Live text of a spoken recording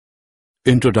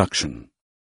Introduction.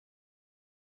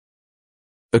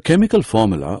 A chemical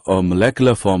formula or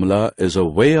molecular formula is a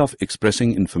way of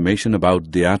expressing information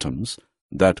about the atoms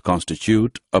that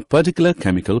constitute a particular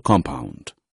chemical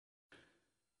compound.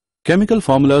 Chemical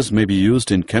formulas may be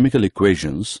used in chemical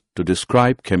equations to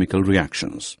describe chemical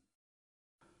reactions.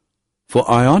 For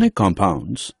ionic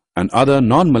compounds and other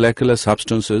non-molecular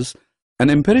substances, an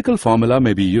empirical formula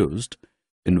may be used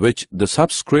in which the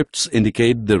subscripts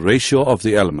indicate the ratio of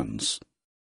the elements.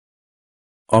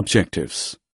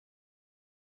 Objectives.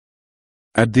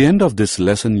 At the end of this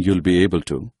lesson, you'll be able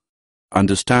to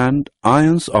understand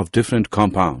ions of different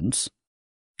compounds,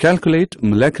 calculate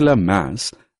molecular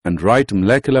mass, and write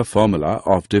molecular formula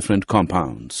of different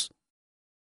compounds.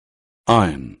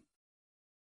 Ion.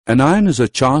 An ion is a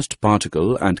charged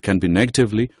particle and can be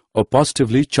negatively or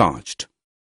positively charged.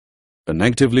 A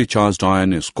negatively charged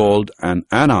ion is called an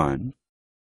anion,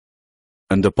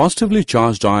 and the positively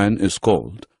charged ion is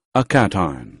called a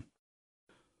cation.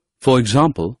 For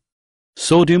example,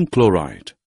 sodium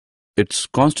chloride. Its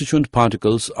constituent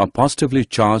particles are positively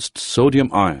charged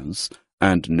sodium ions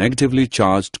and negatively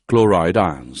charged chloride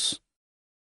ions.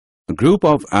 A group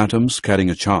of atoms carrying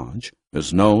a charge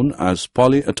is known as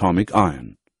polyatomic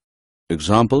ion.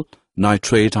 Example,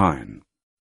 nitrate ion.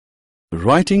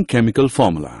 Writing chemical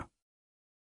formula.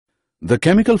 The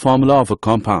chemical formula of a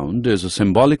compound is a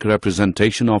symbolic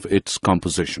representation of its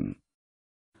composition.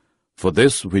 For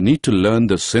this, we need to learn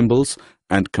the symbols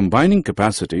and combining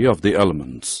capacity of the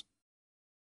elements.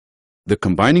 The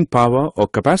combining power or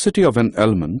capacity of an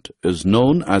element is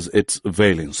known as its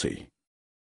valency.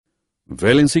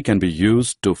 Valency can be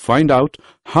used to find out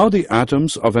how the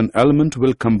atoms of an element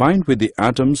will combine with the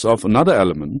atoms of another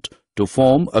element to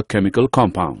form a chemical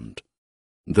compound.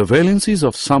 The valencies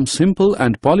of some simple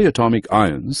and polyatomic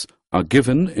ions are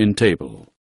given in table.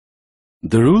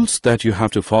 The rules that you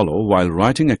have to follow while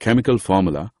writing a chemical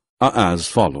formula are as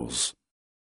follows.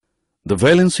 The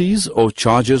valencies or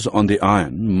charges on the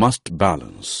ion must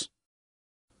balance.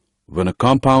 When a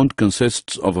compound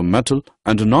consists of a metal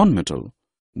and a non-metal,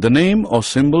 the name or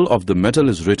symbol of the metal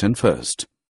is written first.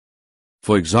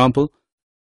 For example,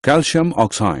 calcium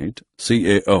oxide,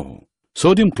 CaO,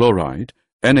 sodium chloride,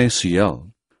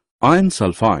 NaCl, iron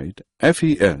sulfide,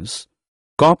 FeS,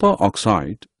 copper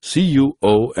oxide,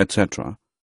 CuO, etc.,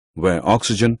 where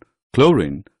oxygen,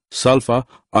 chlorine, sulfur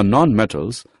are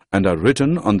non-metals and are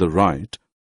written on the right,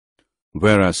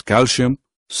 whereas calcium,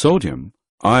 sodium,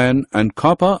 iron and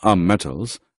copper are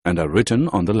metals and are written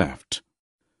on the left.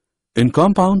 In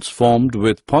compounds formed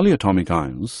with polyatomic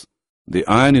ions, the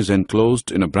ion is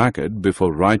enclosed in a bracket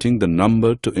before writing the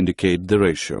number to indicate the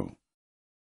ratio.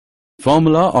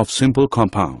 Formula of simple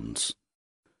compounds.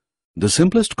 The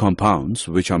simplest compounds,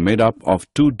 which are made up of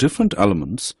two different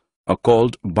elements, are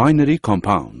called binary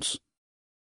compounds.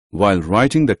 While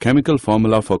writing the chemical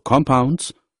formula for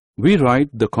compounds, we write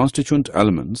the constituent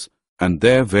elements and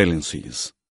their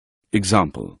valencies.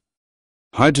 Example: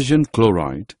 hydrogen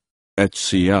chloride,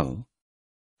 HCl,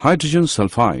 hydrogen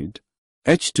sulfide,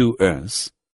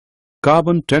 H2S,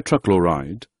 carbon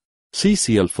tetrachloride,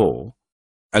 CCl4,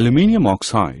 aluminium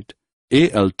oxide,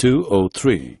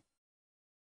 Al2O3.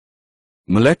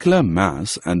 Molecular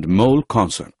mass and mole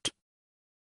concept.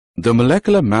 The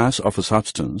molecular mass of a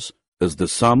substance is the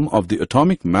sum of the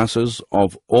atomic masses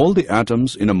of all the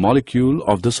atoms in a molecule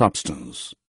of the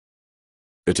substance.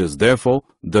 It is therefore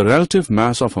the relative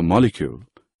mass of a molecule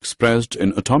expressed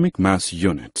in atomic mass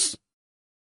units.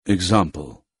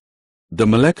 Example: the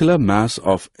molecular mass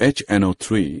of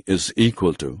HNO3 is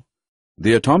equal to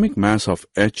the atomic mass of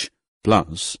H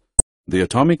plus the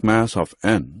atomic mass of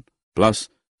N plus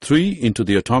 3 into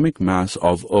the atomic mass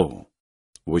of O,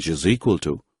 which is equal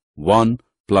to 1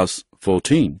 plus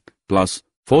 14 plus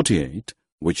 48,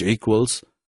 which equals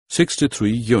 63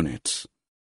 units.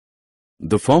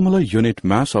 The formula unit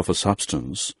mass of a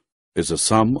substance is a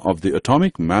sum of the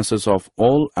atomic masses of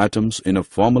all atoms in a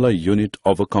formula unit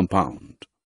of a compound.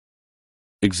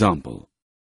 Example: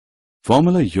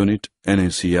 formula unit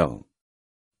NaCl.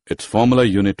 Its formula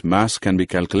unit mass can be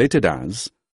calculated as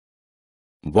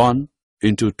 1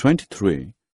 into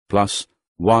 23 plus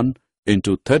 1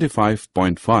 into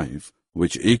 35.5,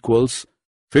 which equals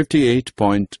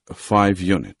 58.5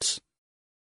 units.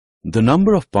 The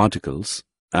number of particles,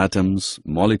 atoms,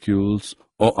 molecules,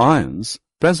 or ions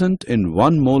present in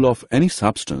 1 mole of any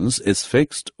substance is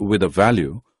fixed with a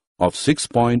value of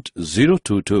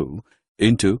 6.022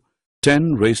 into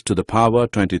 10 raised to the power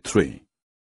 23.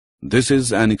 This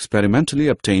is an experimentally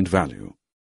obtained value.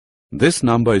 This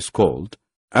number is called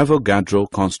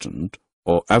Avogadro constant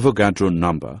or Avogadro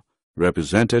number,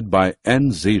 represented by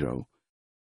N0,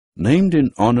 named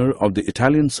in honor of the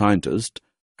Italian scientist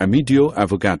Amedeo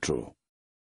Avogadro.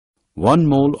 1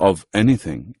 mole of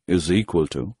anything is equal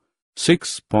to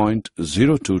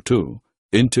 6.022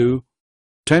 into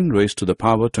 10 raised to the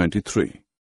power 23.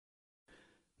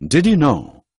 Did you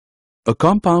know? A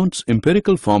compound's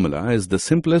empirical formula is the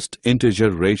simplest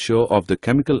integer ratio of the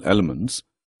chemical elements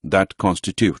that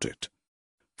constitute it.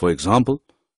 For example,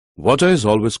 water is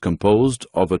always composed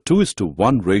of a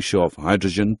 2:1 ratio of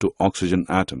hydrogen to oxygen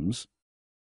atoms,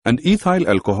 and ethyl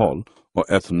alcohol or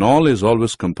ethanol is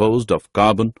always composed of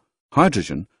carbon,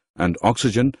 hydrogen, and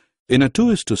oxygen in a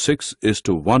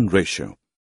 2:6:1 ratio.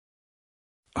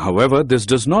 However, this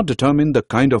does not determine the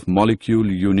kind of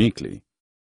molecule uniquely.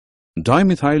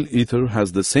 Dimethyl ether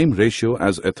has the same ratio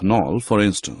as ethanol, for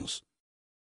instance.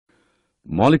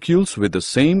 Molecules with the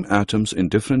same atoms in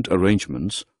different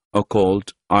arrangements are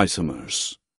called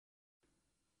isomers.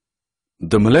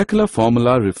 The molecular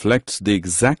formula reflects the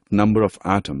exact number of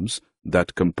atoms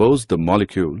that compose the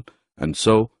molecule and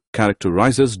so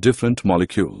characterizes different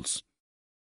molecules.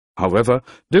 However,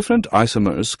 different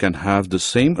isomers can have the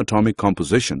same atomic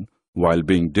composition while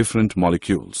being different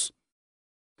molecules.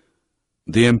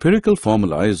 The empirical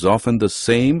formula is often the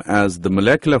same as the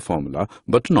molecular formula,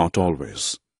 but not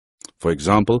always. For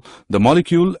example, the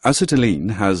molecule acetylene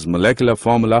has molecular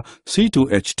formula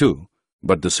C2H2,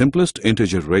 but the simplest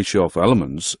integer ratio of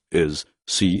elements is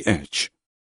CH.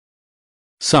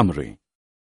 Summary.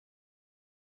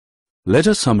 Let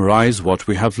us summarize what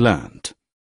we have learned.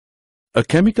 A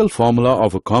chemical formula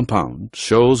of a compound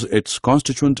shows its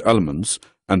constituent elements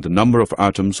and the number of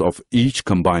atoms of each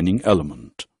combining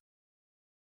element.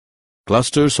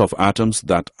 Clusters of atoms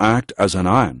that act as an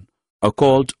ion are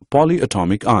called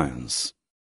polyatomic ions.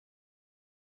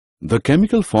 The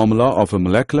chemical formula of a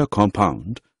molecular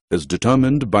compound is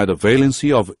determined by the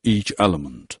valency of each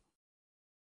element.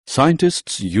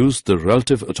 Scientists use the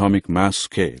relative atomic mass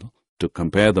scale to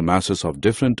compare the masses of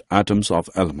different atoms of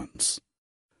elements.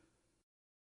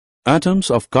 Atoms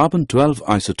of carbon-12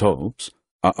 isotopes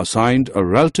are assigned a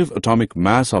relative atomic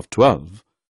mass of 12,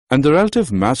 and the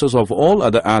relative masses of all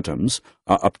other atoms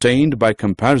are obtained by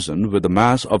comparison with the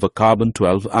mass of a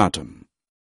carbon-12 atom.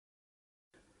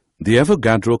 The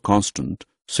Avogadro constant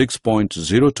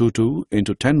 6.022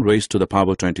 into 10 raised to the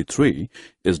power 23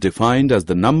 is defined as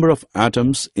the number of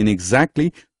atoms in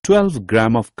exactly 12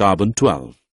 gram of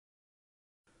carbon-12.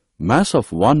 Mass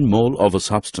of 1 mole of a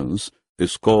substance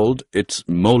is called its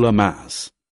molar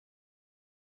mass.